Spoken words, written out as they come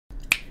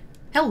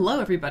Hello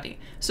everybody!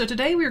 So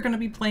today we are going to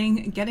be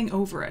playing Getting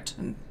Over It,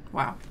 and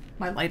wow,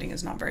 my lighting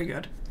is not very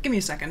good. Give me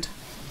a second.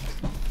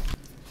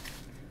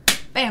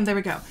 Bam, there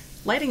we go.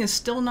 Lighting is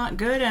still not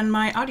good and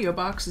my audio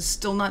box is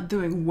still not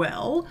doing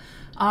well.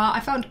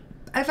 I found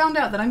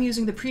out that I'm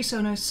using the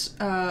PreSonus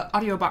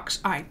audio box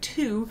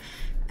i2,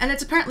 and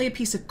it's apparently a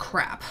piece of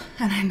crap.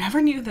 And I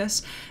never knew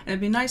this, and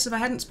it'd be nice if I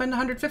hadn't spent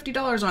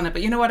 $150 on it,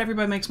 but you know what,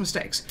 everybody makes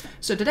mistakes.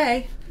 So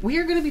today, we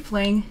are going to be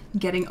playing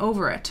Getting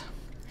Over It.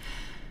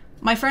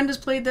 My friend has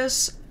played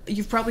this.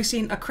 You've probably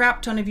seen a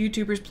crap ton of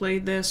YouTubers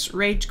played this,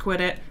 rage quit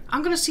it.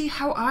 I'm gonna see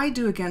how I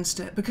do against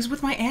it, because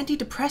with my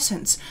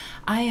antidepressants,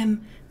 I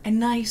am a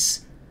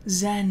nice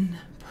Zen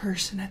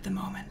person at the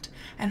moment,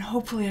 and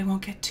hopefully I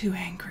won't get too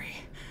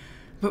angry.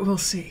 But we'll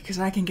see, because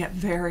I can get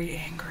very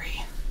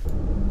angry.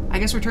 I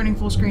guess we're turning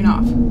full screen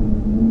off.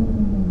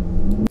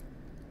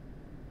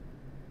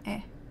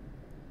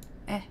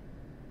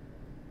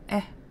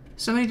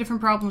 So many different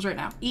problems right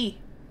now. E.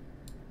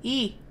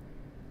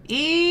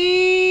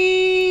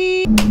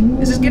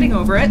 This is Getting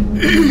Over It.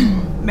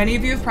 Many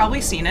of you have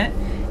probably seen it,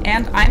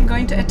 and I'm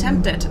going to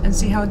attempt it and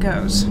see how it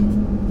goes.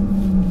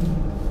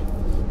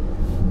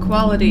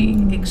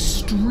 Quality,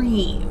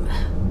 extreme.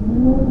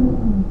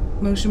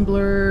 Motion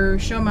blur,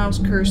 show mouse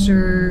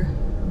cursor.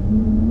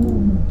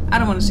 I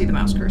don't want to see the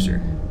mouse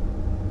cursor.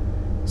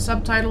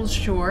 Subtitles,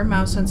 sure.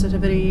 Mouse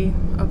sensitivity,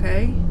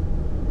 okay.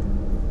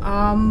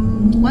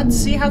 Let's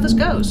see how this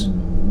goes.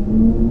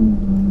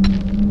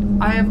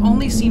 I have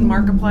only seen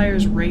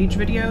Markiplier's rage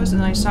videos,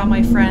 and I saw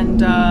my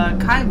friend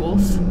Kai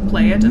Wolf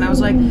play it, and I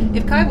was like,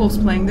 if Kai Wolf's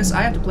playing this,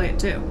 I have to play it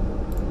too.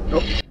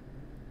 Nope.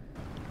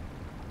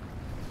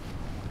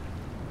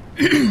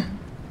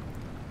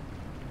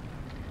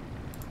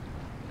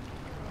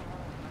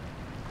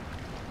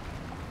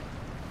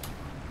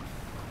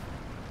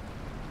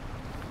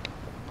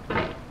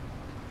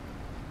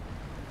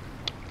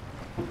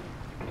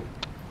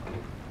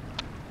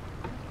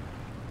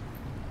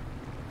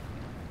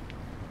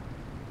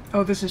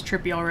 Oh, this is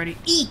trippy already.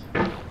 E!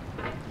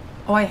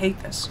 Oh, I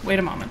hate this. Wait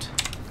a moment.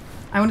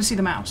 I want to see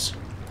the mouse.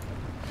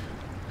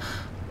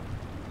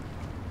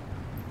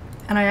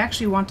 And I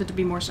actually want it to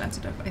be more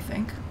sensitive, I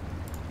think.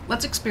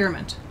 Let's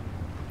experiment.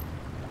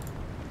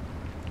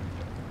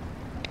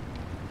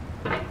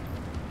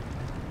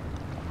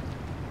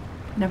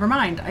 Never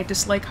mind. I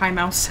dislike high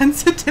mouse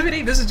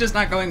sensitivity. This is just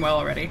not going well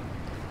already.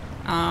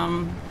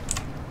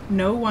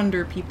 No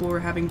wonder people were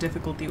having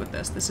difficulty with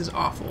this. This is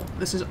awful.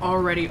 This is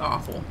already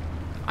awful.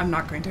 I'm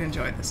not going to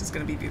enjoy this. It's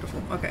going to be beautiful.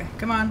 Okay,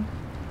 come on.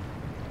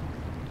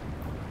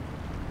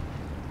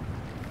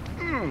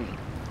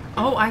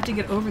 Oh, I have to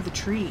get over the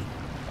tree.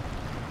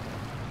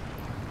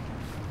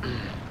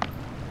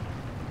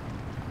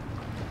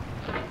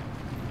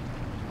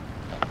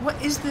 What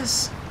is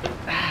this?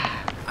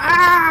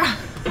 Ah!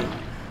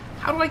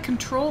 How do I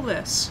control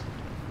this?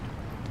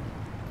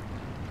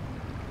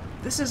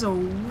 This is a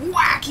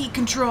wacky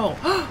control.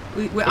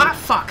 Wait, ah,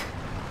 fuck.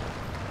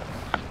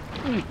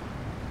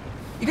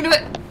 You can do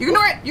it! You can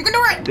do it! You can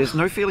do it! There's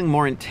no feeling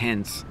more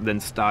intense than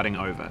starting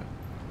over.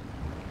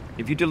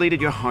 If you deleted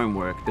your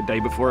homework the day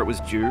before it was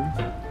due,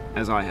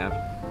 as I have,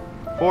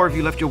 or if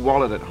you left your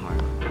wallet at home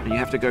and you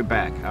have to go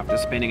back after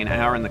spending an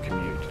hour in the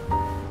commute.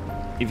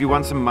 If you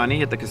won some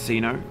money at the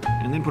casino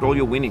and then put all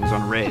your winnings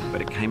on red but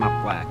it came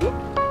up black.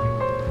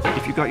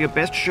 If you got your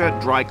best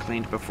shirt dry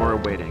cleaned before a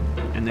wedding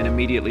and then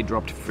immediately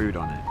dropped food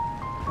on it.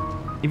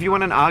 If you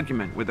won an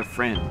argument with a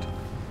friend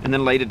and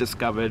then later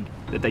discovered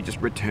that they just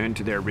returned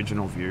to their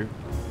original view.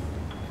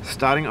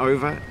 Starting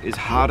over is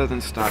harder than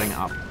starting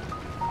up.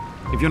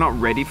 If you're not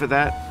ready for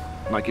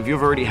that, like if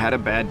you've already had a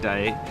bad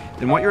day,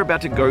 then what you're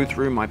about to go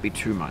through might be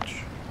too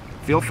much.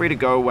 Feel free to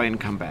go away and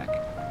come back.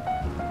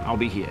 I'll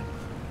be here.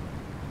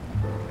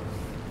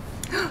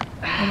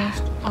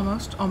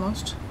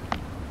 Almost.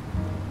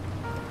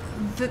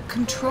 The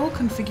control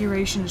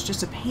configuration is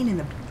just a pain in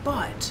the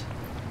butt.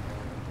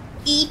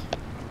 E.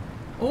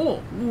 Oh,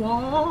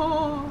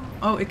 whoa.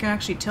 Oh, it can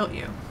actually tilt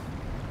you.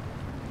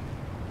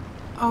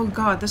 Oh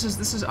god, this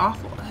is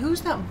awful.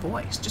 Who's that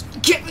voice?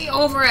 Just get me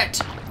over it!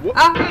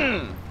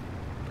 Ah.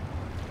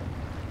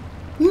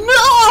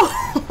 No!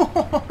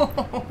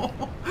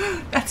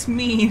 That's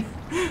mean.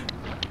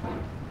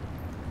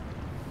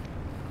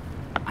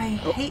 I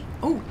hate.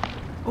 Oh,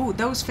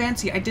 that was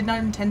fancy. I did not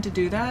intend to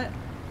do that.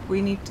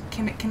 We need.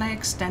 Can I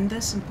extend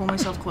this and pull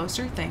myself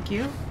closer? Thank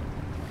you.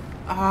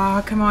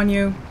 Ah, come on,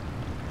 you.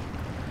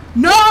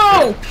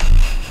 No!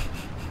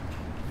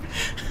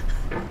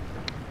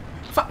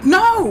 Fuck,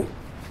 no!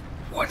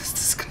 What is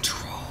this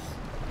control?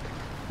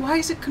 Why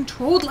is it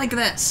controlled like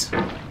this?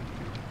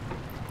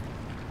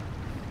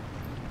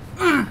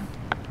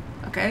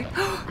 Okay.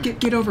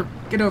 Get over.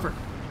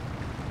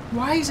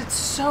 Why is it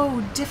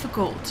so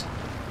difficult?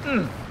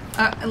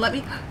 Let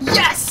me.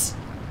 Yes!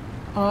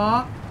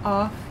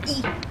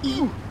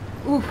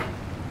 Ooh.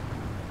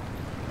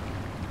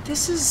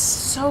 This is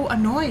so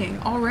annoying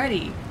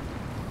already.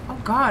 Oh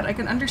god, I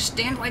can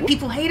understand why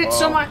people hate it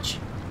so much.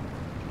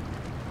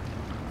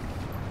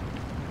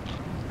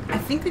 I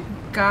think the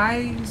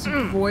guy's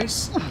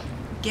voice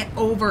Get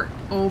over.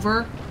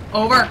 Over!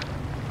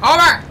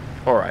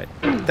 Alright,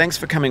 thanks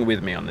for coming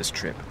with me on this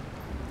trip.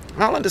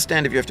 I'll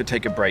understand if you have to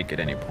take a break at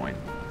any point.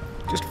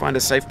 Just find a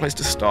safe place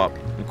to stop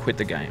and quit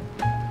the game.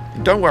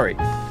 And don't worry,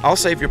 I'll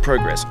save your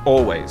progress,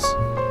 always,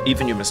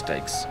 even your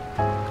mistakes.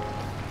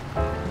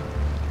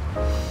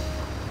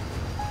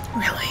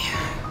 Really?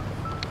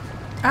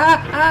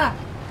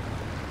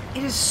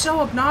 It is so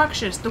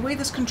obnoxious. The way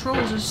this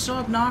controls is so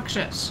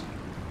obnoxious.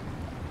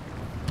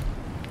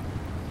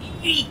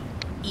 E.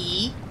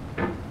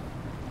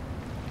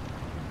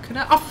 Could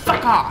I? Oh,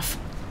 fuck off.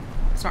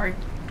 Sorry.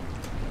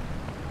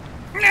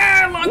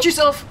 Nah, launch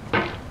yourself.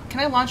 Can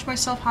I launch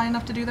myself high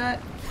enough to do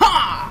that?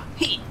 Ha!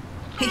 He.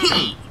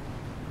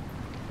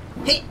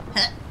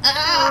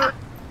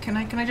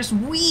 Can I just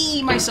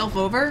wee myself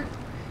over?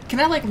 Can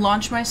I like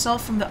launch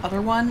myself from the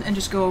other one and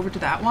just go over to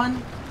that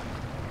one?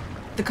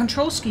 The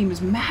control scheme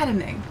is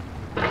maddening.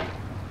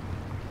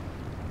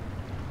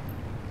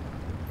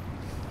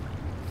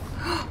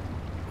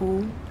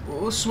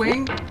 Oh,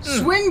 swing.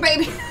 Swing,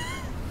 baby!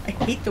 I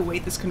hate the way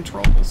this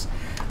controls.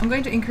 I'm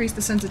going to increase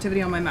the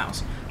sensitivity on my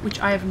mouse, which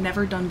I have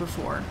never done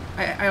before.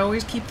 I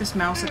always keep this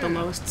mouse at the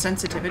lowest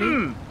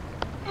sensitivity.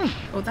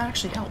 Oh, that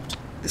actually helped.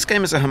 This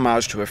game is a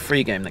homage to a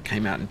free game that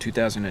came out in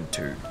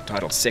 2002,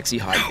 titled Sexy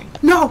Hiking.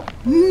 No!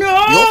 The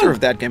author of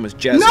that game was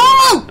Jazz,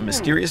 a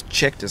mysterious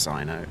Czech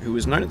designer who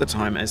was known at the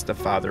time as the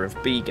father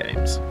of B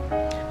games.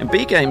 And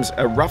B games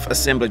are rough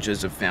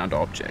assemblages of found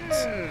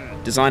objects.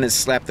 Designers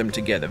slap them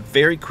together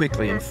very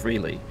quickly and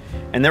freely,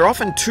 and they're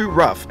often too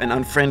rough and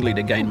unfriendly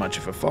to gain much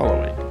of a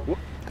following.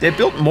 They're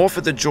built more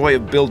for the joy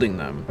of building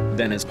them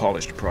than as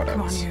polished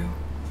products. Come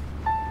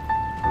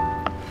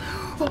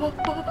on,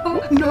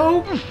 you.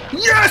 No!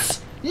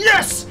 Yes!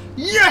 Yes!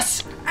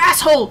 Yes!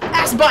 Asshole!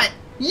 Ass butt!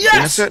 Yes!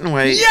 In a certain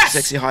way, yes!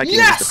 Sexy Hiking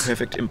is the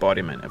perfect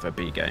embodiment of a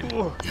B game.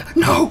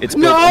 No! It's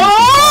built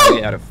almost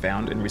entirely out of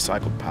found and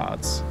recycled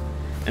parts,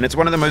 and it's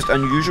one of the most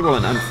unusual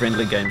and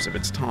unfriendly games of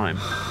its time.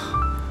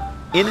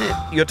 In it,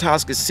 your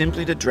task is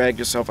simply to drag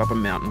yourself up a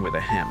mountain with a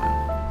hammer.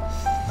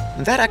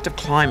 And that act of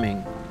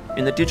climbing,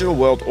 in the digital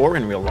world or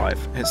in real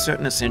life, has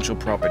certain essential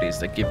properties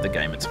that give the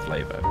game its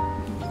flavor.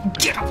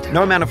 Get up there!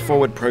 No amount of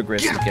forward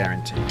progress is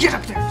guaranteed. Get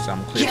up there!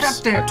 Some Get up cliffs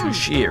there! are too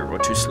sheer or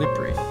too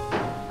slippery.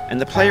 And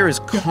the player is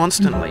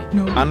constantly,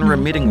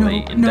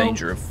 unremittingly in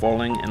danger of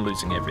falling and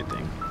losing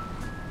everything.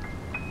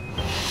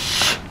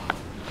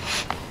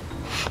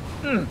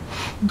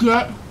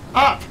 Get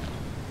up!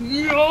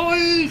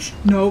 Yoish!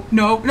 No.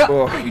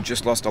 Oh, you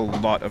just lost a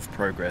lot of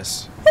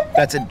progress.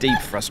 That's a deep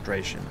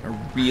frustration, a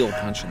real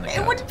punch in the gut.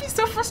 It wouldn't be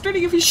so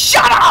frustrating if you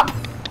shut up!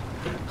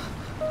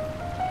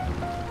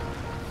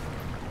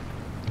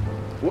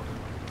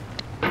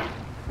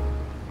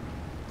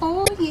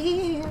 Oh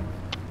yeah.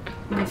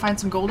 I'm gonna find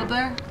some gold up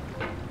there.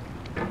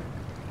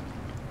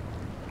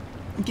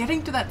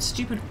 Getting to that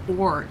stupid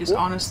ore is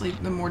honestly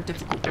the more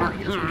difficult part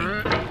here for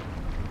me.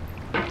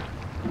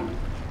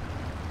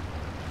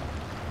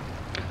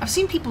 I've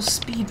seen people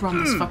speed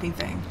run this fucking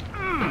thing.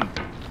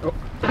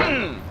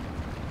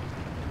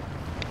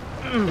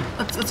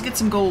 Let's get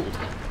some gold.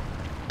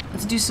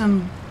 Let's do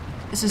some...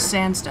 This is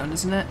sandstone,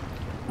 isn't it?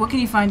 What can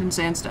you find in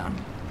sandstone?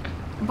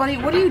 Buddy,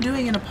 what are you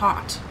doing in a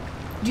pot?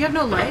 Do you have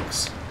no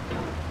legs?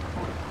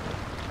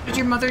 Did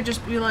your mother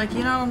just be like,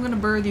 you know, I'm gonna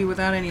birth you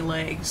without any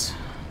legs.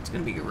 It's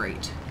gonna be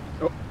great.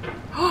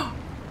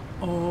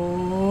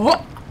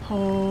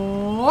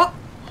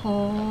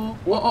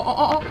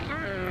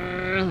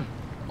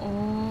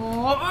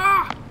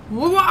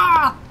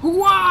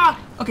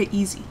 Okay,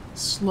 easy.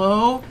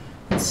 Slow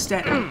and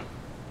steady.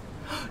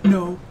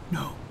 No.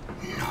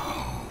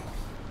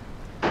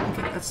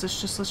 Okay, let's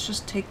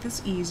just take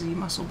this easy,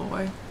 muscle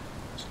boy.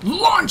 Just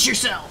launch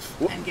yourself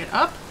and get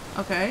up.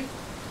 Okay.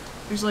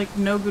 There's like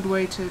no good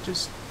way to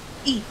just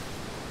eat.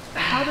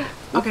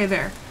 Okay,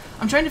 there.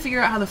 I'm trying to figure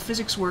out how the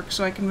physics work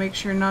so I can make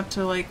sure not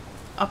to like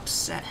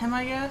upset him,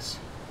 I guess.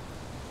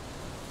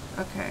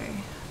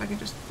 Okay. If I can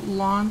just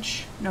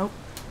launch. Nope.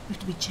 We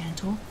have to be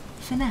gentle.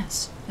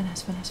 Finesse.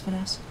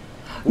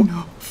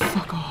 No,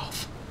 fuck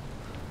off.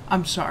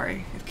 I'm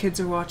sorry. If kids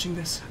are watching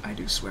this, I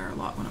do swear a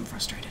lot when I'm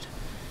frustrated.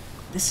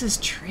 This is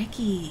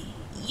tricky.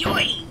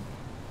 Yoink!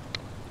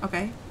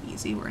 Okay,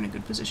 easy. We're in a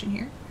good position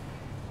here.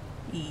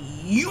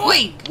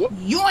 Yoink!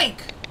 Yoink!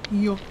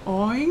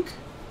 Yoink!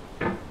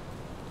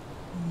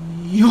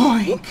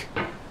 Yoink!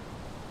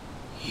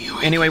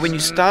 Yoink! Anyway, when you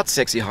start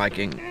Sexy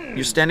Hiking,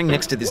 you're standing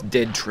next to this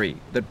dead tree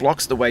that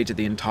blocks the way to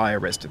the entire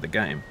rest of the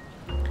game.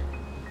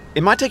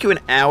 It might take you an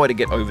hour to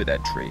get over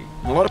that tree,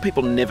 and a lot of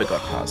people never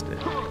got past it.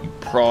 You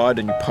prod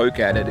and you poke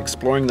at it,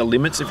 exploring the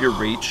limits of your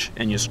reach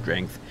and your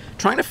strength,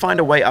 trying to find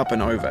a way up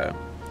and over.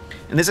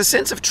 And there's a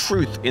sense of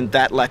truth in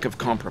that lack of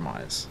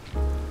compromise.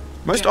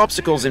 Most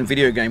obstacles in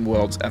video game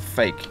worlds are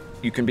fake.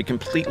 You can be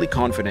completely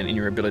confident in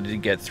your ability to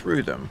get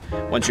through them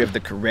once you have the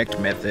correct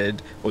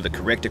method or the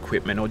correct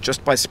equipment or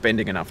just by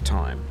spending enough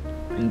time.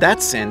 In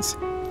that sense,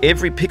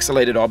 every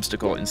pixelated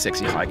obstacle in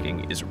Sexy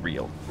Hiking is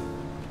real.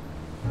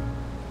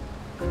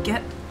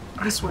 Get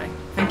this way.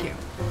 Thank you.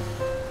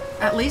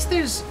 At least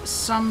there's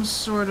some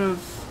sort of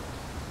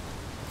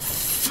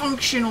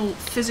functional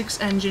physics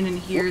engine in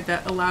here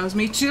that allows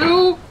me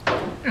to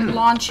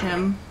launch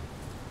him.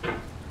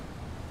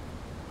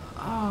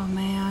 Oh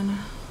man,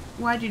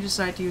 why'd you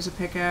decide to use a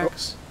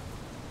pickaxe?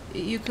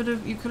 You could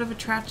have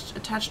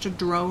attached a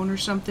drone or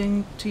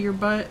something to your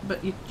butt,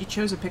 but you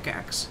chose a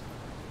pickaxe.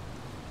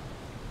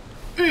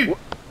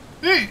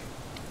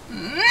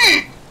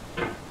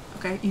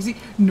 Okay, easy.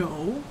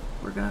 No,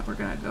 we're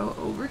gonna go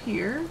over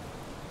here,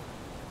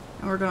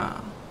 and we're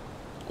gonna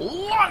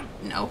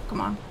no,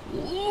 come on,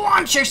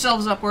 launch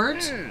yourselves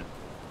upwards.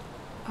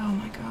 Oh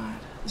my god,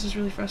 this is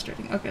really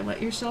frustrating. Okay,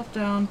 let yourself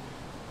down,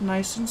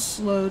 nice and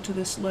slow to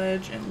this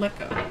ledge, and let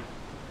go.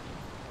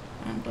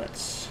 And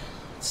let's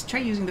try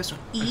using this one.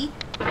 E,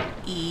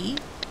 E,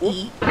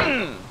 E.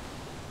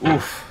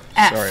 Oof.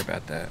 F. Sorry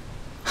about that.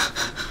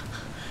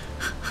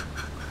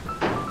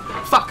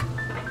 Fuck.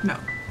 No.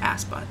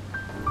 Ass butt.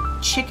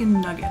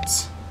 Chicken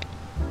nuggets.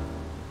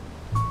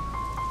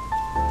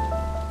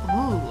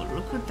 Oh,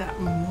 look at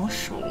that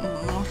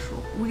muscle.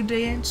 We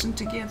dancing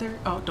together.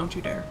 Oh, don't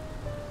you dare.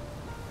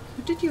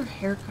 Who did your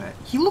haircut?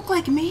 You look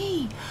like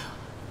me.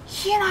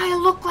 He and I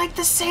look like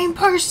the same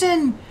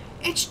person.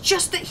 It's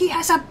just that he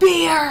has a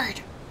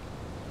beard.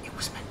 It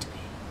was meant to be.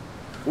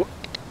 What?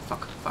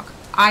 Fuck.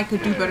 I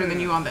could do better than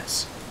you on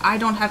this. I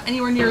don't have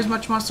anywhere near as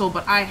much muscle,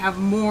 but I have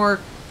more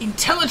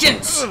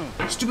intelligence.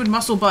 Stupid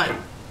muscle butt.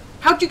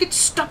 How'd you get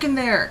stuck in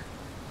there?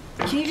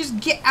 Can you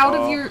just get out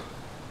of your...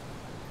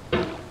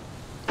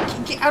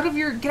 Get out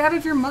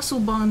of your muscle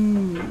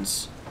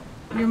buns.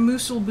 Your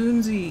muscle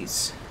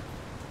boonsies.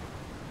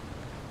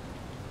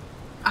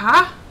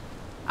 Ah!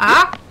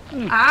 Oh.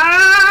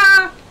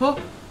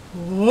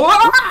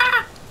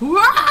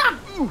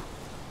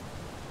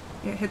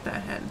 Yeah, hit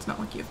that head. It's not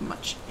like you have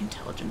much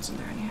intelligence in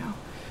there anyhow.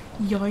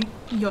 Yoink.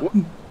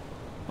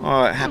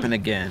 Oh, it happened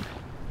again.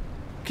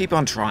 Keep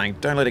on trying.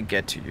 Don't let it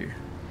get to you.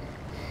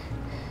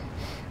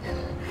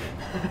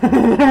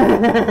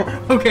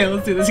 Okay,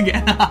 let's do this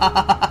again.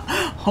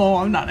 Oh,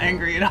 I'm not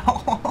angry at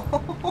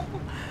all.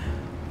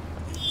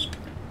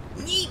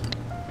 Neep.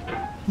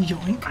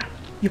 Yoink.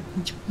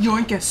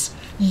 Yoinkus.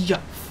 You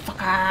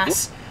fuck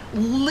ass.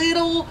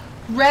 Little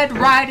Red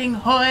Riding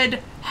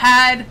Hood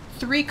had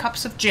 3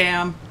 cups of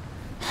jam.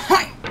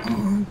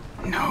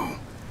 No.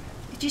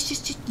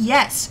 Just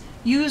yes.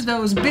 Use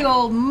those big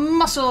old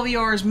muscle of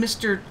yours,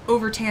 Mr.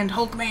 Overtanned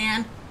Hulk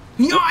Man.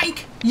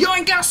 Yoink!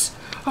 Yoinkus!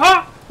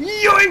 Huh?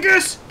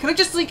 Yoinkus! Can I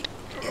just, like...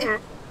 Get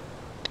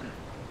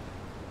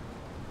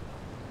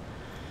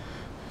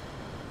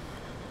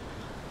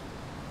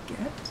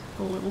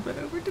a little bit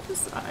over to the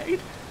side.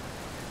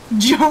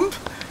 Jump!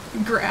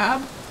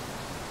 Grab.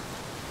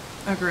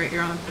 Oh great,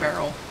 you're on a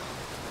barrel.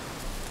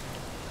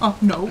 Oh,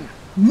 no.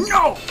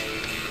 No!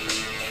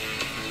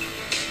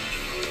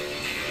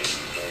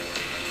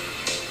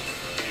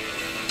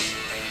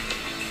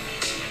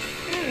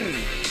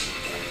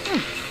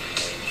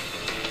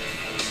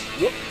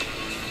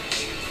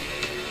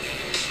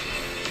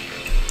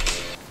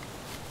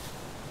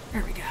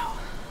 There we go.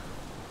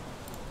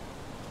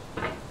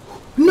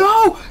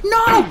 No!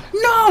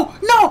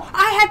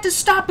 I had to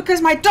stop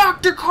because my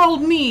doctor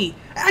called me!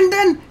 And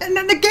then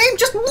the game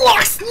just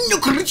lost!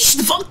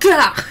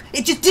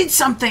 It just did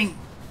something!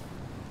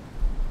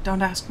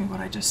 Don't ask me what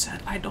I just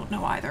said. I don't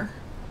know either.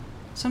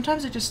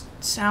 Sometimes I just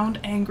sound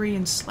angry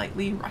and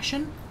slightly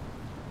Russian.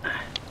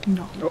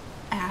 No.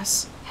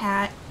 Ass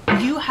hat.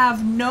 You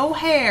have no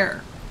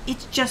hair.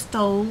 It's just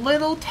a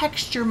little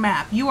texture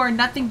map. You are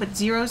nothing but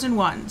zeros and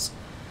ones.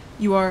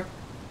 You are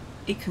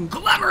a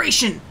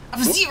conglomeration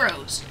of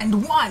zeros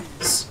and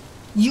ones.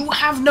 You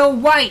have no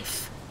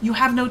wife. You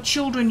have no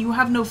children. You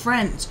have no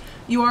friends.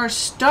 You are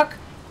stuck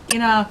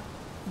in a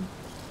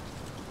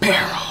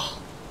barrel.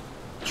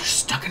 You're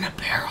stuck in a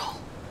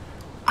barrel.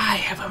 I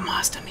have a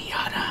Mazda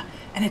Miata,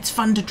 and it's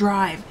fun to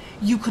drive.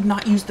 You could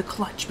not use the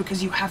clutch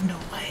because you have no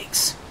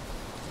legs.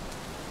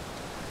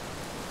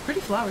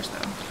 Pretty flowers,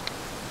 though.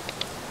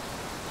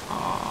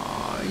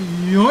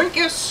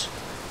 Yoinkus!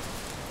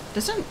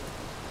 Doesn't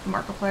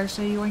Markiplier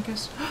say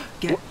yoinkus?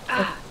 Get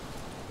up.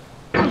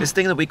 This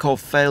thing that we call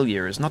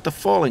failure is not the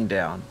falling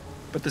down,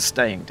 but the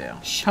staying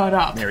down. Shut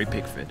up. Mary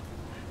Pickford.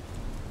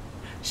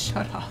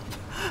 Shut up.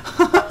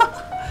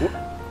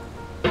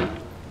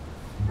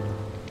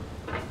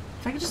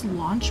 If I could just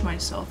launch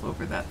myself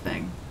over that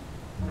thing.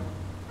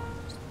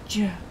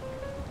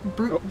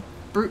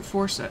 Brute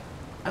force it.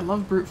 I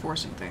love brute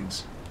forcing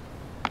things.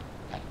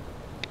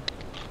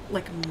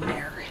 Like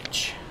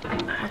marriage.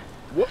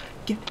 What?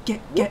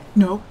 Get.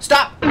 No.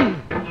 Stop!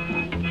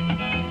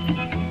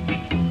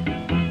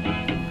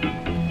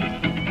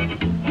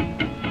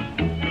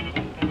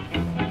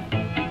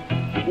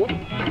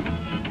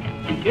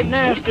 Get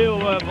nasty,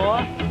 old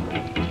boy.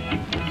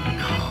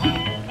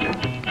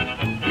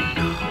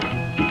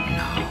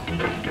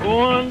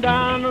 Going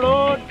down the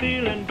road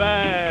feeling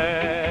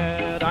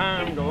bad.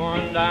 I'm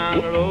going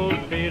down the road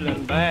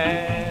feeling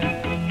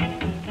bad.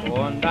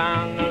 Going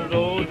down the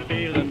road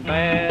feeling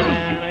bad.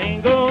 And I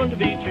ain't going to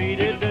be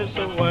treated this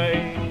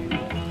way.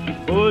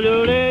 Oh,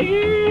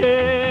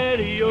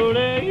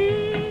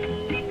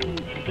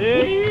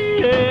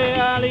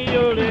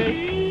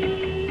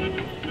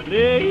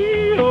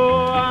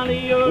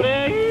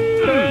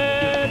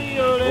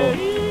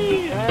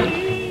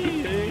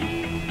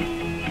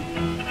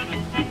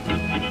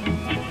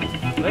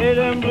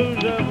 them blues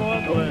that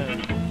boy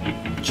playing.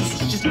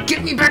 Just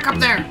get me back up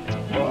there.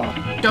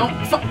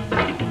 Don't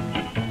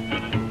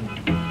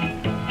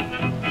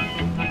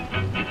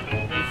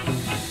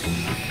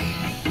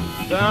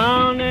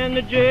Down in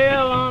the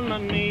jail on my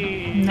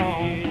knees. No.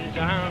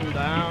 I'm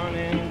down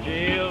in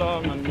jail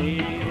on my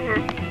knees.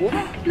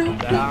 No.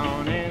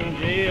 Down in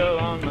jail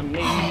on my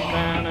knees,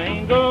 and I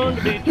ain't going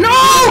to be No!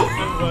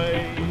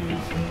 away.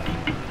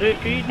 They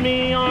feed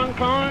me on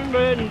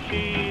cornbread and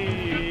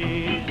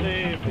cheese.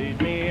 They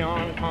feed me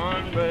on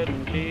cornbread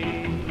and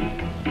cheese.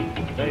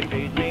 They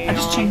feed me I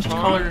just on changed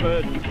color.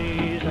 cornbread and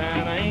cheese,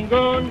 and I ain't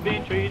going to be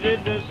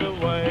treated this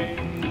away.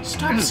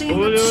 Stop singing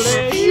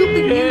that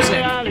stupid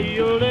music.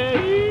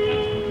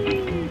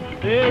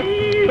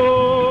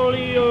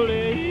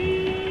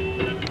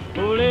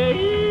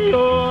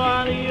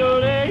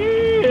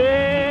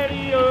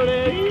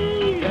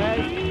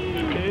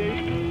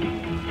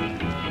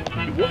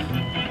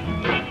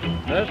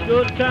 Let's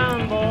go to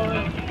town,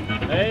 boys.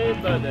 Hey,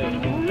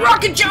 buddy.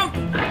 Rocket jump!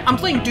 I'm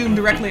playing Doom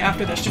directly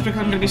after this just because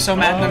I'm gonna be so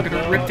mad and I'm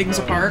gonna rip things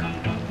apart.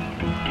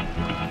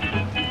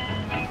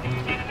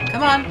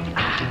 Come on.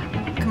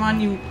 Come on,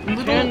 you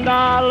little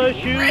 $10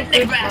 shoe redneck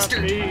fits my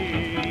bastard.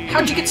 feet.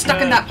 How'd you get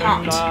stuck in that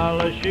pond?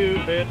 $10 shoe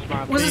fits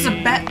my Was this a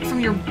feet. bet from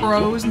your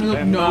bros? And they're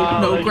like,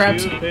 no, grab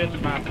shoe some. fits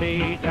my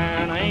feet,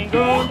 and I ain't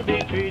going to be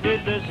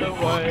treated this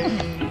away.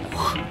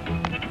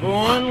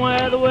 Going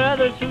where the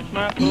weather suits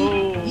my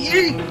clothes.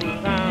 I'm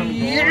going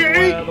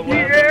where the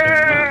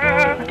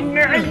weather suits my clothes.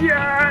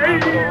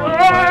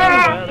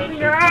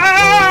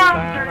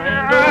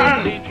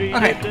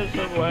 Okay,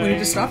 we need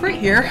to stop right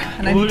here,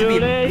 and I need to be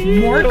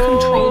more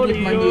controlled with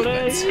my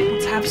movements.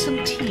 Let's have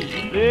some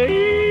tea.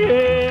 Okay.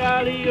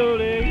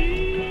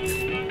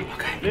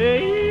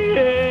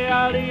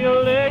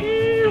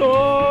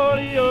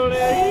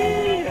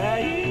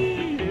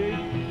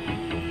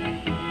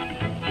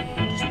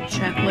 Just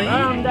gently.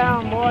 Turn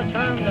down, boy,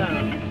 turn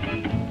down.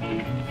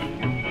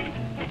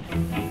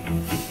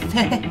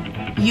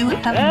 You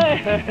have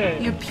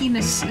Hey! your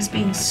penis is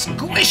being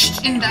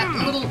squished in that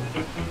little.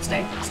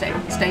 Stay.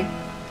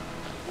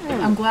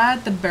 I'm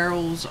glad the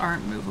barrels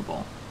aren't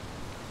movable.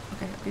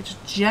 Okay,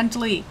 just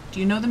gently. Do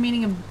you know the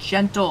meaning of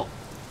gentle?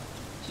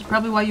 This is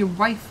probably why your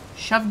wife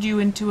shoved you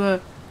into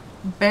a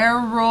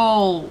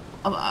barrel,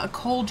 a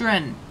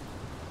cauldron.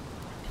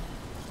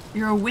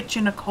 You're a witch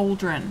in a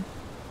cauldron.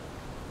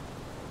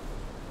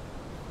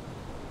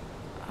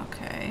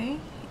 Okay,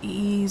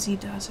 easy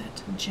does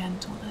it.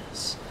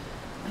 Gentleness.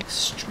 Like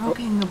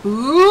stroking a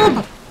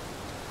boob.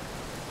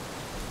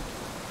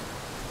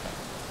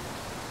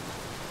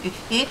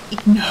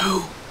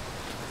 No.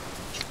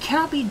 You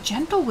cannot be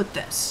gentle with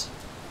this.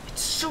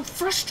 It's so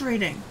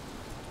frustrating.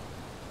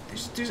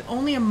 There's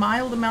only a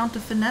mild amount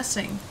of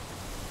finessing.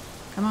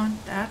 Come on,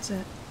 that's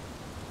it.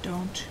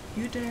 Don't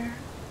you dare.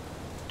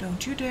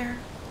 Don't you dare.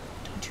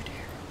 Don't you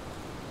dare.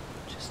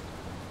 Just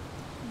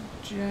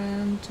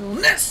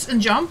gentleness and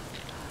jump.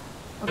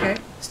 Okay,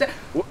 step.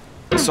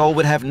 The soul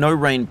would have no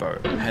rainbow,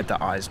 had the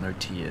eyes no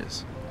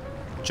tears.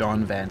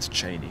 John Vance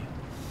Cheney.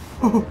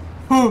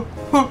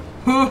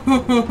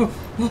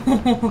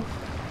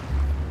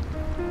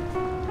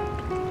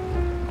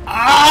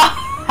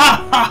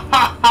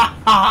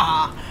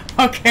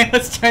 Okay,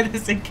 let's try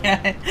this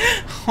again.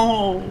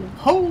 Oh,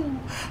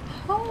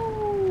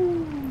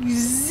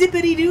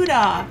 zippity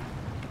doo-dah.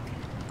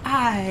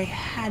 I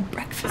had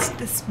breakfast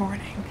this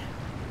morning.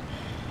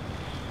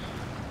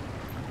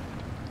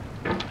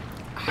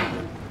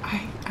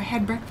 I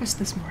had breakfast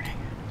this morning.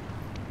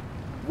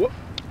 What?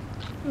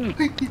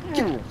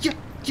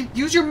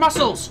 Use your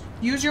muscles.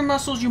 Use your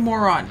muscles, you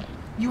moron.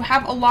 You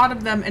have a lot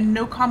of them and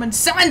no common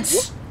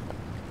sense.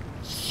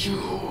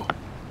 You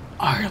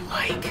are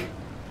like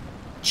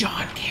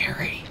John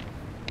Kerry.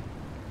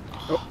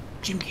 Oh,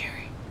 Jim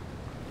Carrey.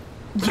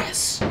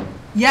 Yes.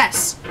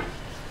 Yes.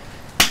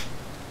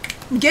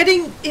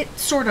 Getting it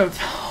sort of.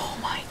 Oh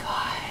my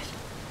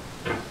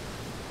god.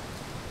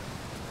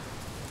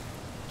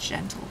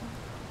 Gentle.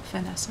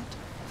 Finesse it.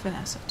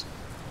 Finesse it.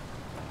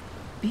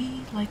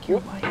 Be like your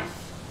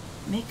wife.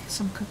 Make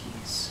some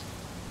cookies.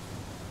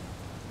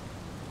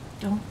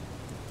 Don't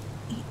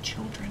eat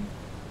children.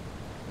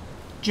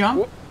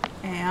 Jump.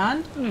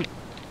 And...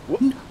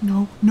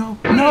 No.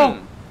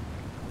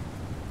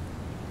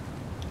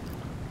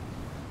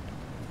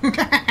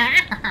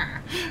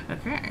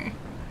 Okay.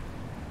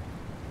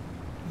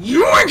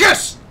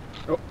 Yoinkus!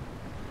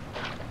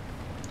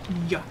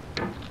 Yeah.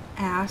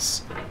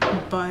 Ass,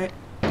 but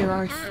there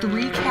are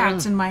 3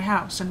 cats in my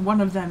house, and one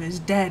of them is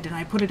dead, and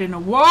I put it in a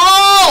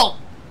wall!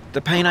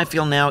 The pain I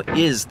feel now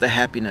is the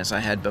happiness I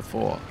had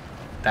before.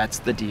 That's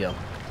the deal.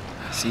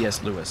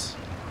 C.S. Lewis.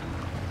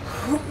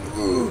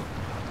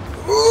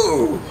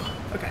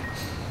 Okay.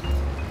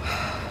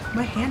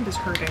 My hand is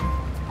hurting.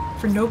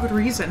 For no good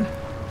reason.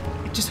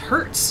 It just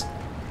hurts.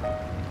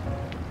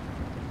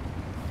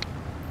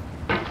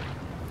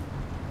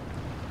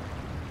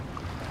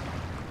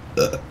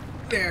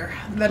 There.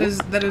 That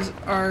is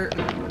our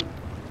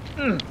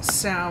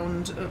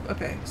sound of,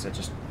 okay, so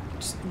just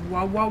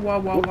wah.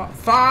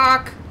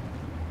 Fuck!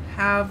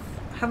 Have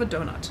a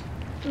donut.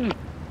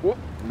 What?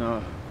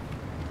 No.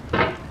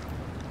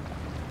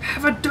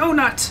 Have a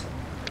donut!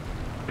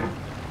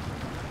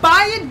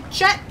 Buy a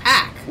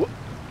jetpack!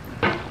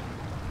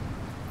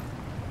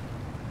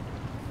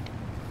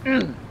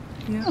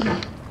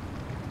 Yeah.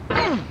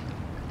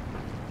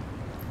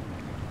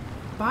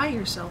 Buy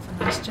yourself a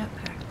nice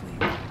jetpack,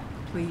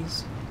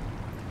 please.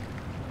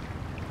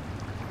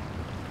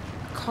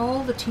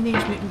 Call the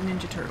Teenage Mutant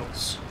Ninja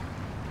Turtles.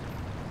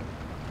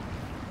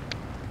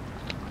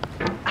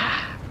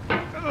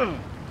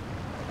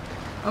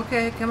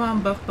 Okay, come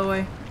on, buff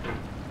boy.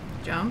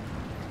 Jump.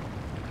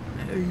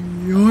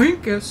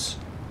 Yoinkus!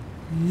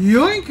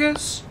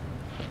 Yoinkus!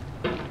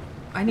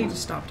 I need to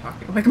stop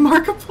talking like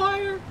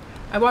Markiplier.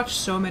 I watch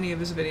so many of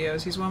his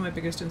videos. He's one of my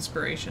biggest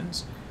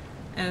inspirations.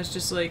 And it's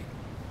just like,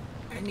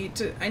 I need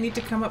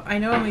to come up. I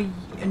know I'm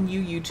a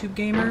new YouTube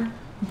gamer,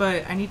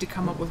 but I need to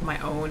come up with my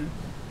own.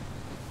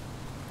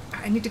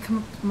 I need to come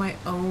up with my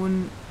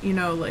own, you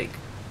know, like,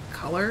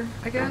 color,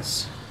 I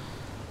guess.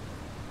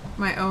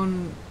 My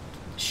own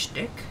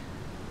shtick.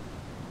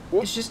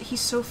 It's just,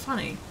 he's so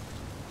funny.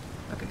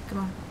 Okay, come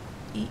on.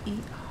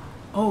 Eat.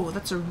 Oh,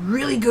 that's a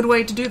really good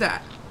way to do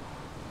that.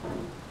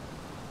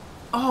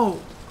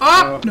 Oh!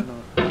 Oh! No.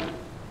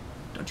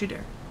 Don't you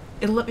dare.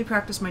 It'll let me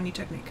practice my new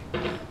technique.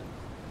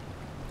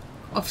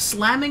 Of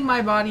slamming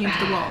my body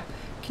into the wall.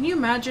 Can you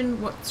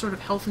imagine what sort of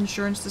health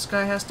insurance this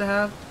guy has to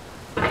have?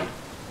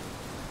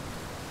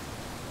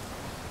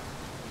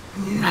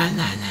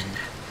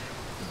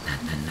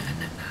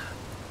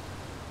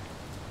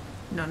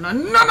 No.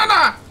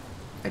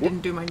 I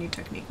didn't do my new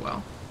technique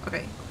well.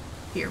 Okay,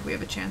 here, we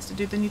have a chance to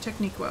do the new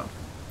technique well.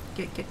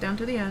 Get down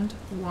to the end.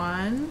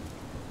 1,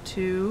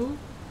 2...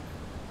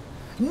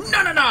 No!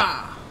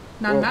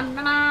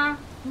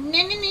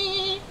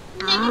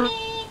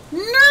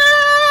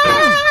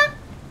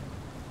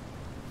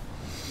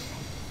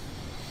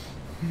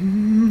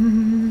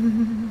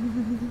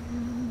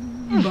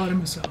 Body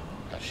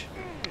massage.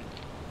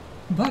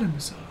 Body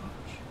massage.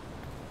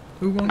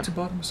 Who wants a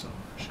body massage?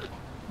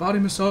 Body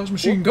massage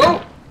machine,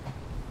 go!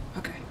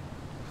 Okay.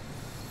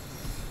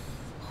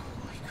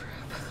 Holy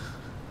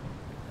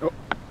crap.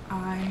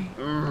 I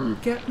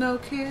get no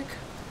kick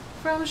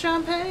from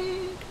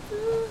champagne.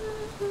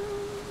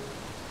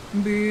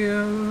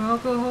 Beer or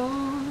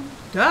alcohol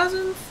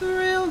doesn't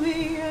thrill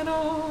me at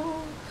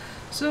all.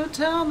 So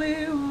tell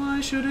me,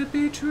 why should it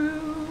be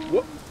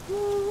true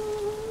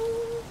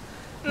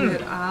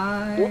that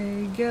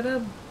I get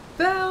a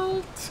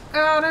belt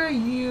out of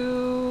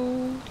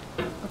you?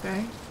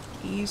 Okay,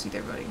 easy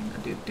there, buddy. Now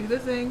do the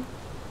thing,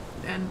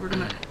 and we're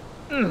gonna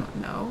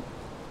no,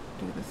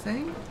 do the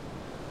thing.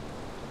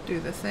 Do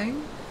the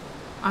thing.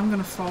 I'm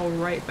gonna fall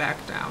right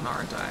back down,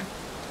 aren't I?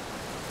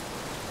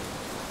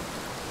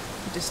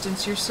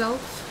 Distance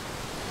yourself.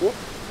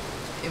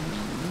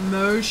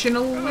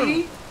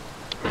 Emotionally.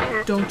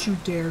 Don't you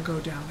dare go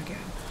down again.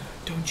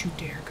 Don't you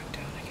dare go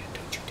down again.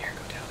 Don't you dare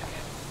go down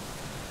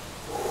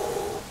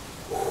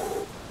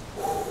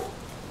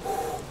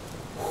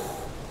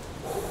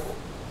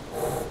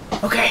again.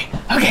 Okay.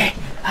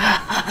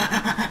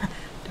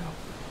 Don't.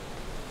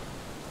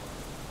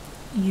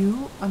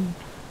 You,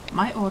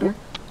 my order,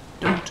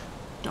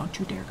 don't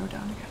you dare go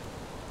down again.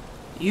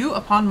 You,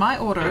 upon my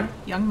order,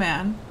 young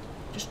man,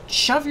 just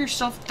shove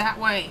yourself that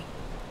way.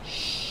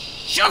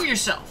 Shove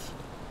yourself.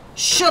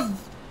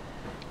 Shove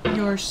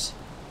yours.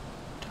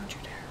 Don't you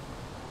dare.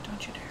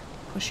 Don't you dare.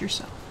 Push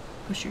yourself.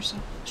 Push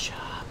yourself.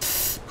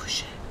 Shove.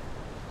 Push it.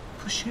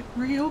 Push it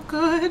real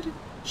good.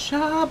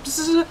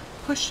 Shoves.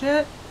 Push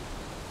it.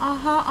 Da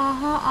da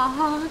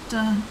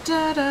da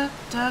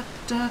da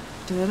da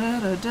da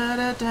da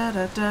da da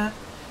da da.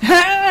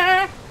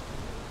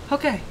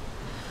 Okay.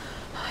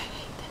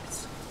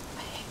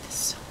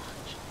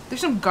 There's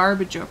some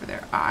garbage over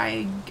there.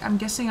 I'm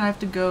guessing I have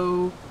to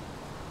go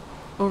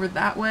over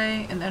that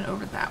way and then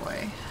over that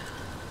way.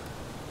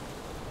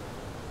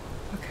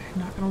 Okay,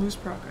 I'm not gonna lose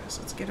progress.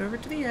 Let's get over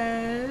to the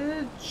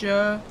edge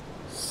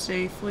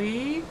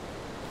safely.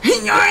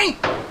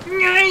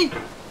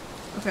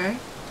 Okay.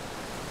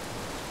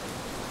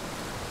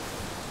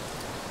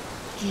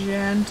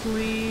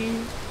 Gently,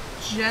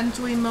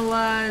 my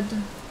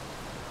lad.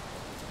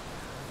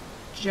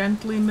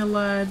 Gently, my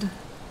lad.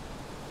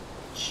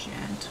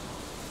 Gentle.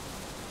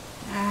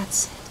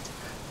 That's it.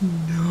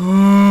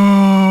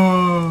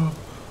 No.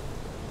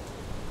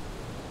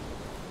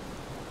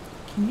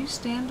 Can you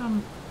stand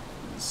on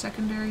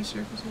secondary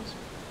surfaces?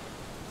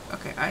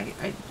 Okay,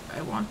 I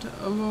want to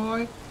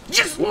avoid.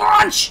 Just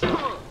launch!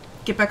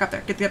 Get back up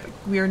there. Get up.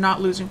 We are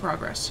not losing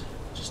progress.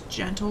 Just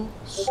gentle,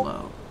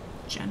 slow.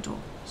 Gentle,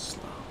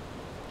 slow.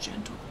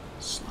 Gentle,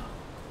 slow.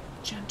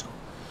 Gentle,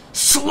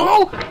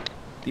 slow!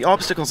 The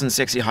obstacles in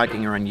sexy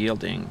hiking are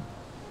unyielding,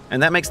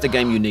 and that makes the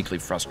game uniquely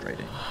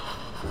frustrating.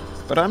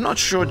 But I'm not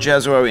sure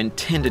Jazuo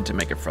intended to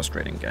make a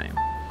frustrating game.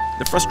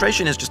 The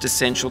frustration is just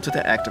essential to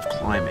the act of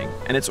climbing,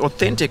 and it's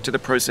authentic to the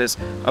process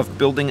of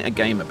building a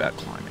game about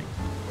climbing.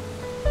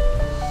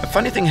 A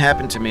funny thing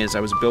happened to me as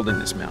I was building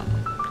this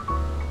mountain.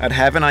 I'd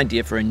have an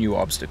idea for a new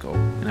obstacle,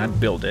 and I'd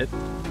build it,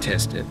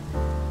 test it,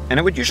 and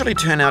it would usually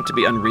turn out to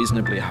be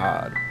unreasonably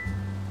hard.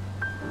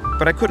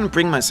 But I couldn't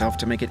bring myself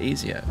to make it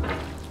easier.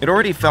 It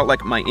already felt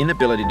like my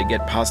inability to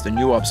get past a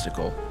new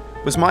obstacle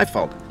was my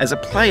fault as a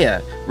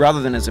player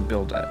rather than as a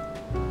builder.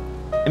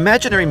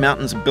 Imaginary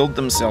mountains build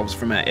themselves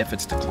from our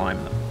efforts to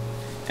climb them,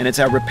 and it's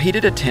our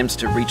repeated attempts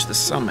to reach the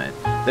summit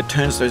that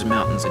turns those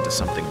mountains into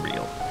something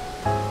real.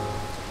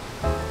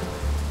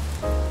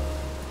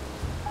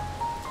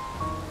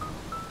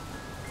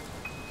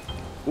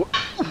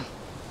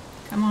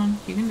 Come on,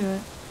 you can do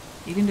it.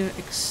 You can do it.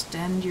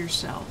 Extend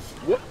yourself.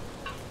 What?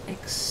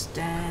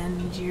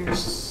 Extend your...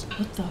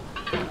 What the...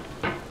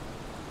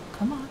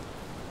 Come on.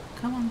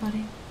 Come on,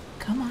 buddy.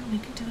 Come on, we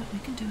can do it. We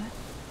can do it.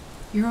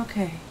 You're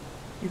okay.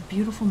 Your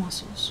beautiful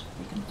muscles.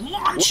 You can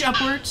launch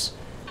upwards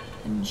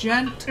and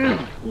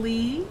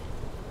gently...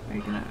 Are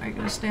you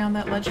gonna stay on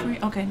that ledge for me?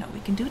 Okay, no,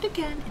 we can do it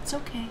again. It's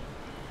okay.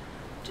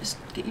 Just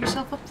get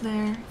yourself up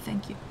there.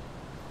 Thank you.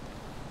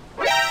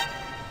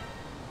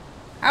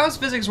 How is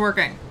physics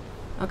working?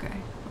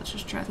 Okay, let's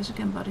just try this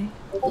again, buddy.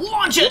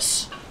 Launch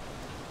us!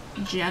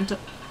 Gentle.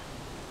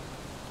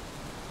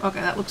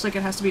 Okay, that looks like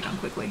it has to be done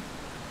quickly.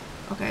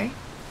 Okay.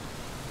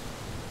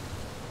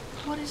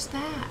 What is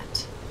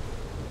that?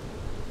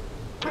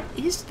 What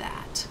is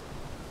that?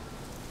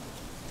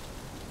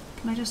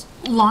 Can I just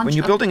launch? When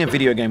you're building a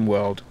video game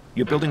world,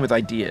 you're building with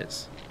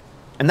ideas.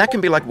 And that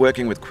can be like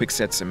working with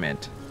quickset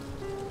cement.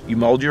 You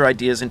mold your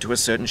ideas into a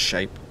certain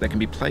shape that can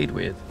be played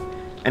with.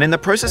 And in the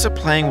process of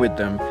playing with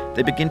them,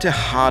 they begin to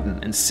harden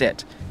and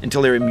set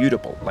until they're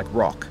immutable, like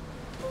rock.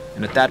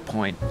 And at that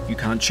point, you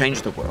can't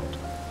change the world.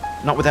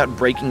 Not without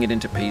breaking it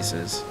into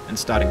pieces and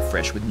starting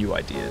fresh with new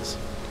ideas.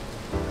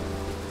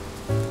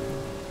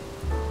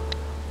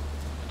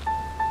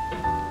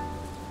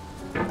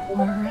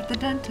 We're at the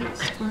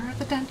dentist. We're at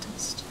the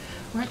dentist.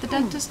 We're at the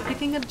dentist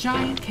picking a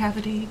giant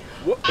cavity.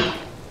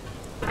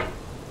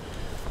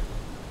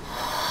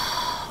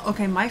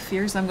 Okay, my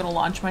fear is I'm going to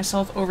launch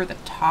myself over the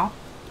top,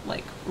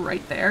 like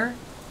right there.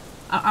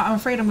 I'm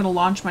afraid I'm going to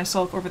launch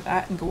myself over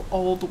that and go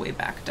all the way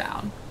back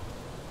down.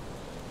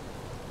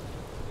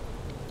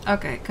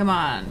 Okay, come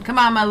on. Come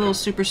on, my little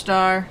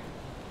superstar.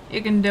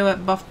 You can do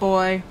it, buff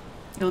boy.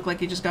 You look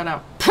like you just got out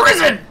of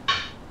prison!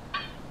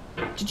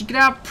 Did you get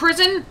out of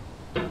prison?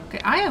 Okay,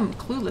 I am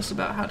clueless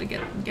about how to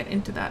get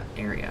into that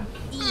area.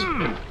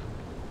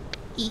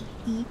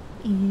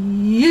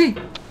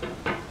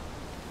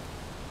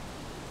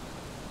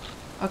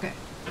 Okay,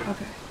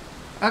 okay,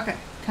 okay,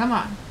 come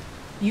on.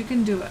 You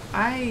can do it.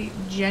 I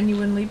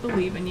genuinely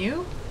believe in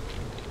you.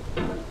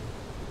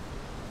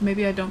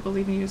 Maybe I don't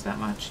believe in you that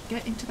much.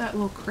 Get into that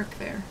little crick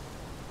there.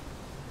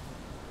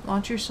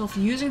 Launch yourself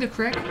using the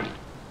crick.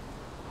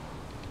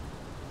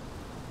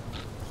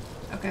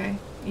 Okay.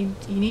 You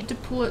need to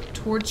pull it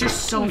towards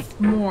yourself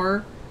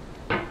more.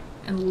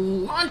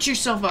 And launch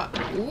yourself up.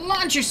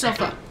 Launch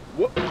yourself up.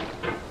 What?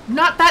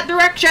 Not that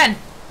direction!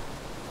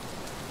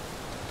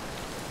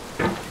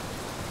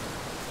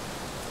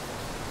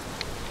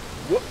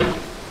 What?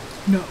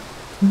 No.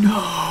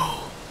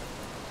 No!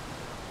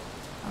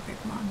 Okay,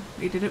 come on.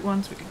 We did it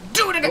once, we can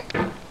do it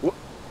again! What?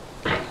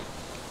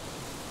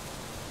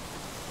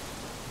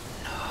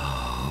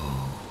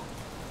 No.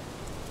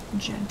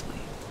 Gently.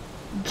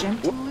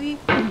 Gently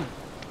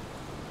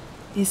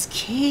is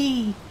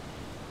key.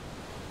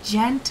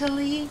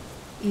 Gently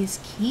is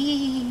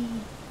key.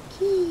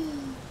 Key.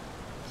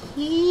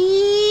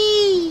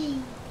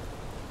 Key.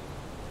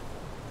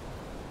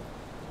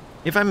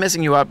 If I'm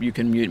messing you up, you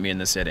can mute me in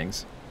the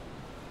settings.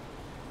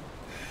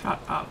 Shut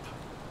up.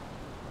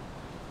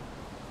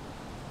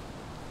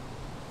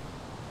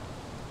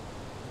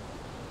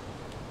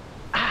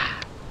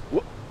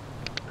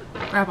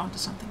 Grab onto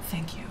something.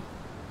 Thank you.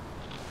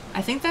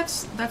 I think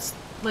that's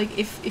like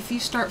if you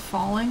start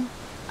falling,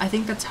 I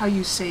think that's how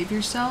you save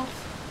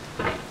yourself.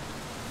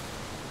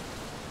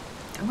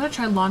 I'm gonna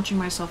try launching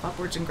myself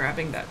upwards and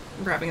grabbing that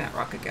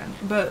rock again.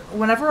 But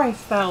whenever I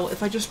fell,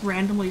 if I just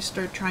randomly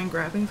start trying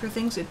grabbing for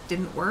things, it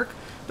didn't work.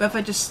 But if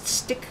I just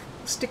stick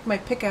my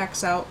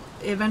pickaxe out,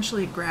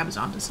 eventually it grabs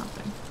onto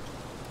something.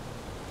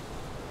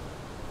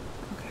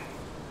 Okay.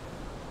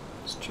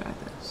 Let's try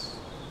this.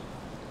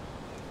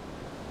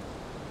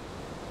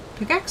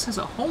 Pickaxe has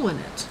a hole in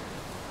it.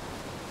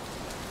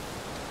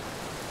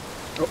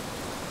 Oh.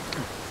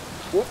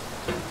 Whoop.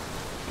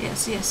 Yeah,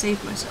 see, I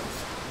saved myself.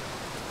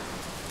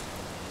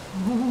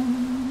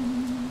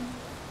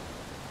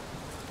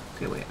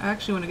 Okay, wait, I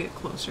actually want to get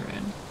closer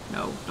in.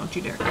 No, don't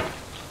you dare.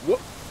 Whoop.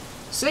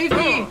 Save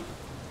me!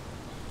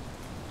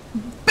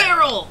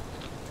 Barrel!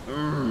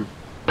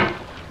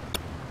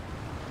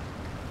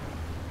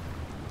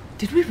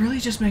 Did we really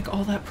just make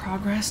all that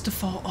progress to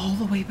fall all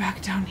the way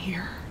back down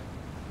here?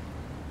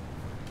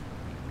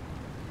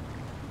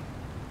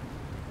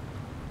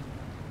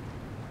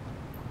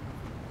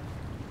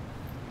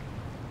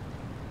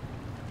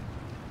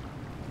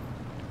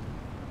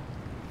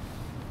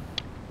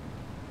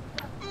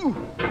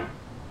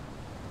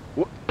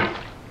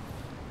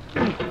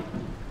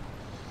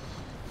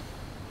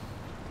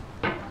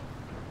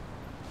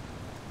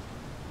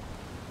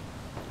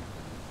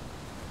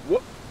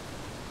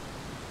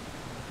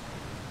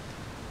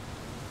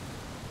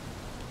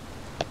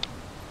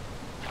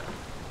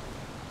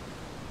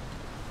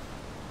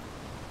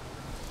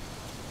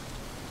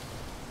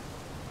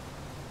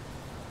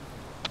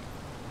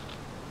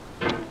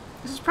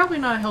 probably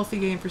not a healthy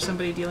game for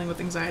somebody dealing with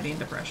anxiety and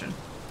depression.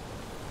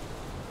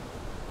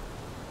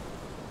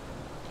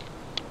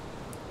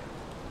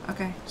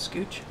 Okay,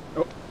 scooch.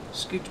 Oh.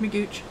 Scooch me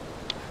gooch.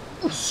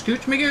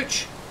 Scooch me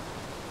gooch.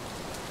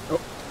 Oh.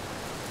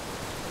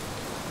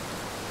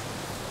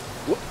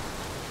 Whoop.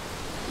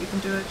 You can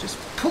do it. Just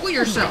pull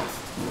yourself.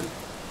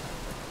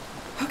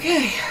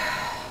 Okay.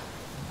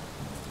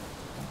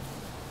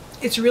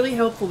 It's really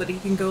helpful that he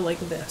can go like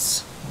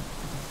this.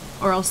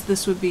 Or else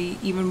this would be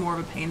even more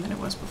of a pain than it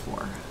was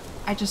before.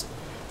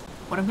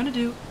 What I'm gonna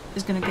do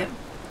is I'm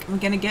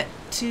gonna get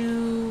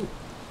to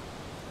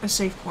a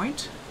safe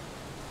point.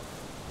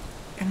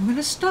 And I'm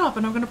gonna stop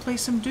and I'm gonna play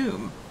some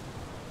Doom.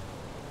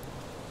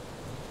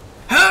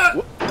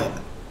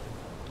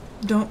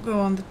 Don't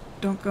go on the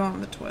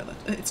toilet.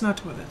 It's not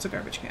a toilet, it's a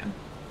garbage can.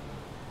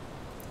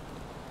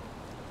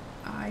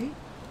 I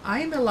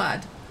am a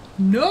lad.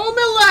 No,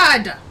 my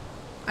lad!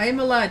 I am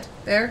a lad.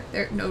 There.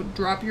 No,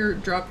 drop your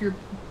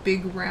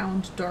big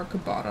round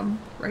dark bottom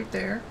right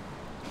there.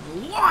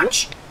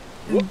 Launch!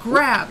 And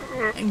grab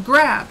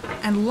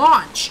and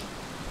launch.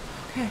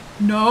 Okay.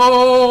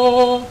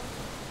 No!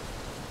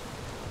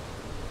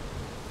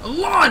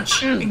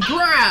 Launch and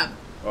grab!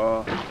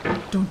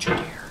 Don't you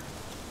dare.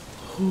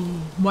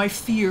 Oh, my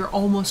fear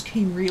almost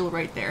came real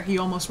right there. He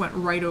almost went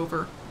right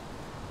over.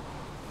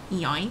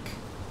 Yoink.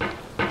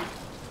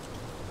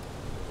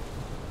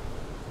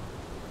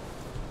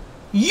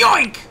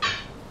 Yoink!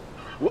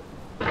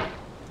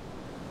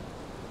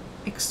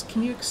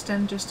 Can you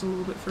extend just a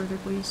little bit further,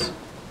 please?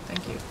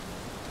 Thank you.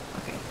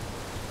 Okay.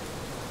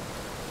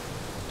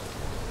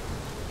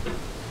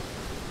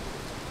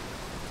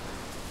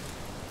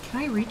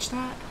 Can I reach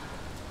that?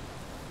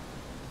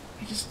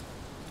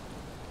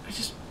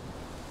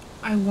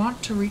 I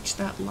want to reach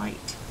that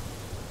light.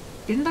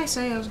 Didn't I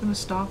say I was gonna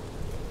stop?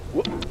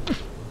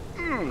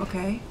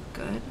 Okay,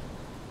 good.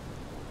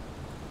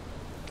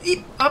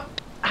 Up!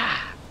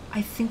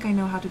 I think I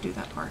know how to do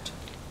that part.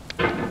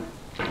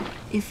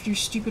 If your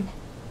stupid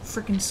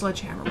frickin'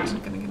 sledgehammer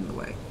wasn't gonna get in the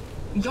way.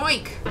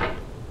 Yoink!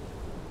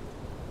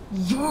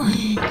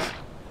 Yoink!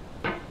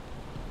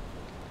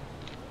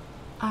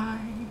 I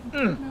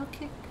no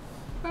kick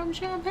from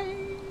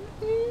champagne.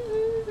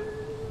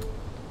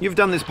 You've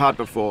done this part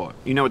before.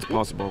 You know it's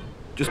possible.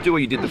 Just do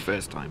what you did the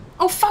first time.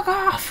 Oh, fuck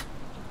off!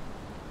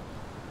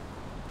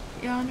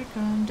 Yonder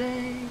come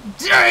day,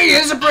 day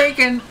is a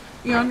breaking.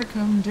 Yonder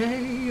come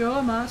day,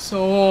 you're my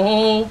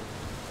soul.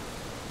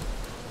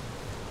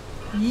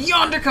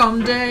 Yonder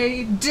come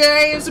day,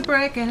 day is a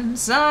breaking,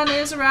 sun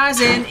is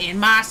rising in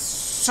my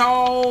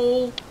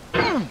soul.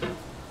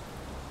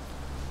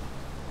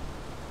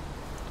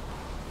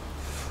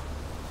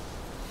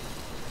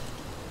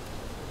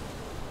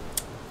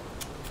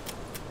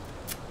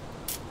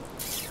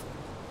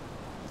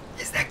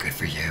 Is that good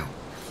for you?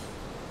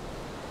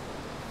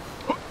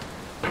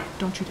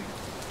 Don't you dare.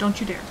 Don't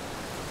you dare.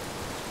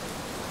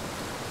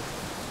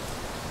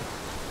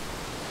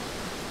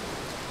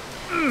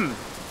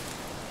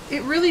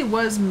 It really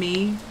was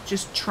me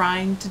just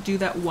trying to do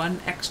that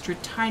one extra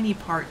tiny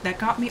part that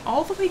got me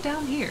all the way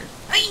down here.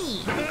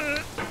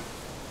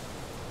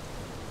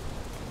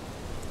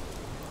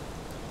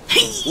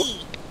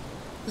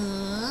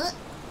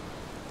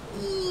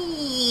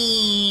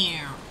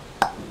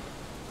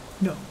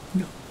 No,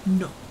 no,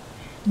 no.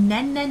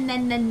 Na na na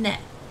na na.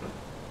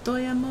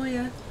 Toya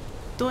moya,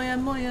 toya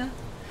moya.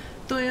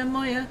 Toya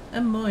moya, a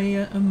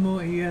moya, a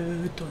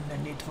moya,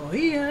 tonani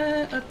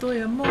toya, a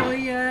toya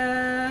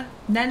moya.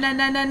 Na na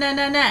na na na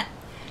na na.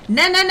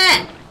 Na na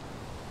na.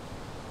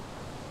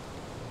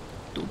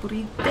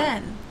 Dobry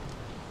den.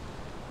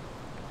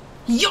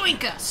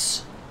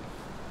 Yoinkus!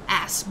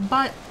 Ass,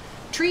 butt,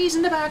 trees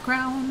in the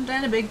background,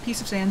 and a big piece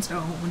of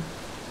sandstone.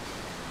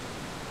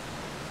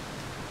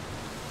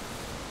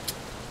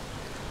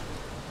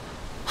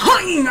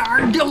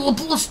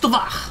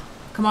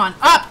 Come on,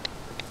 up!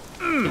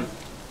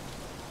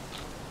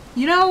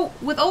 You know,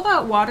 with all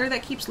that water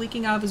that keeps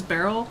leaking out of his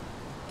barrel,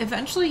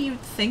 eventually you'd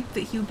think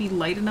that he would be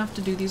light enough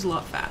to do these a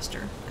lot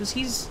faster. Because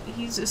he's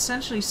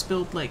essentially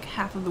spilled like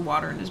half of the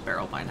water in his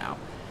barrel by now.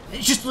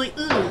 It's just like,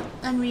 ugh,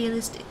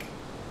 unrealistic.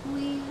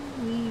 Wee.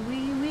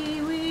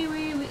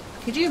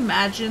 Could you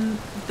imagine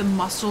the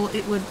muscle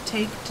it would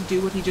take to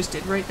do what he just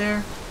did right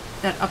there?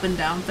 That up and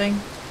down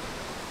thing?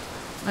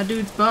 That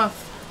dude's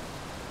buff.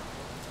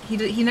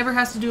 He never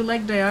has to do a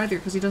leg day either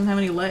because he doesn't have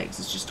any legs.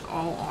 It's just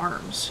all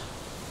arms.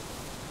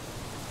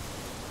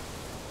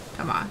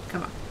 Come on,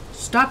 come on.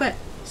 Stop it!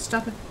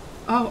 Stop it.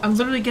 Oh, I'm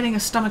literally getting a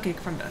stomachache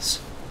from this.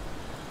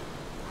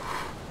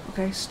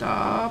 Okay,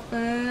 stop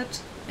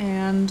it.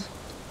 And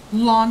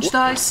launch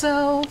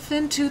thyself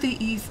into the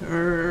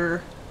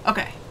ether.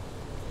 Okay.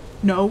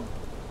 No.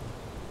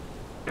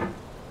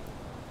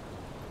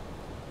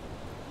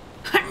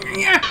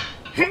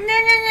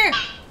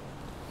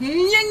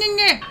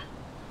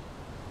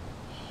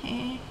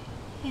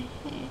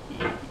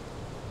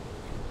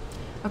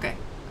 Okay,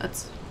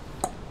 let's...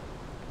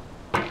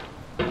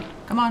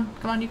 Come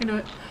on, you can do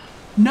it.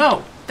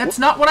 No! That's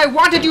not what I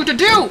wanted you to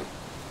do!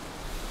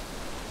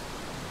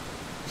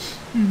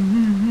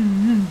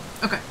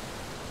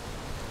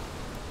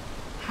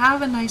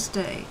 Have a nice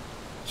day.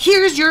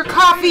 Here's your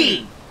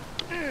coffee!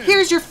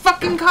 Here's your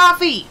fucking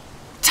coffee!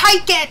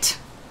 Take it!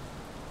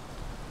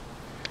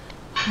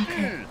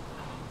 Okay.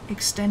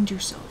 Extend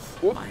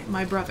yourself,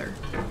 my brother.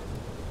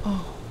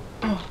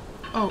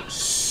 Oh,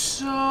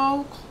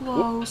 so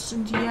close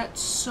and yet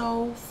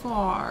so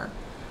far.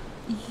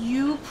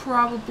 You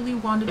probably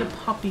wanted a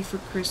puppy for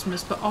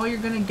Christmas, but all you're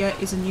gonna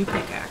get is a new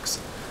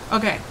pickaxe.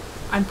 Okay,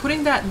 I'm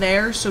putting that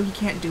there so he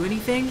can't do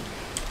anything,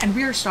 and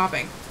we are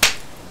stopping.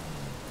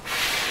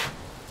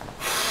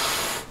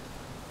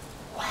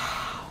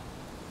 Wow.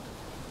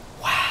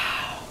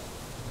 Wow.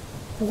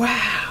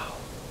 Wow.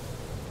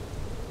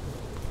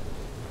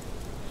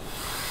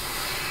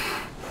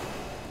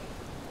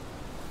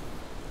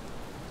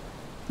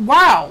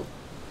 Wow!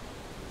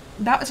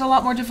 That was a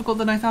lot more difficult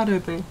than I thought it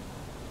would be.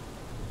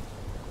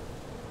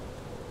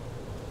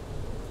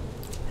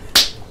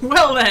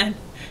 Well then!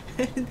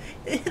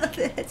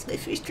 That's my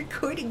first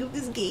recording of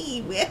this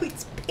game. Wow,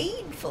 it's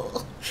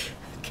painful.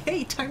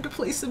 Okay, time to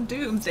play some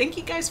Doom. Thank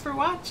you guys for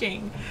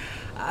watching.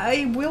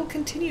 I will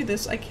continue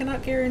this. I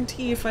cannot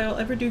guarantee if I'll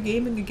ever do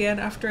gaming again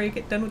after I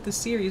get done with the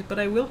series, but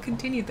I will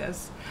continue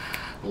this.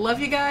 Love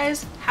you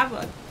guys. Have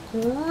a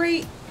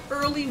great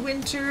early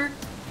winter.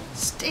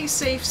 Stay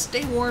safe,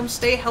 stay warm,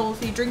 stay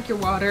healthy, drink your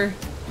water.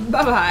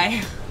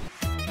 Bye-bye.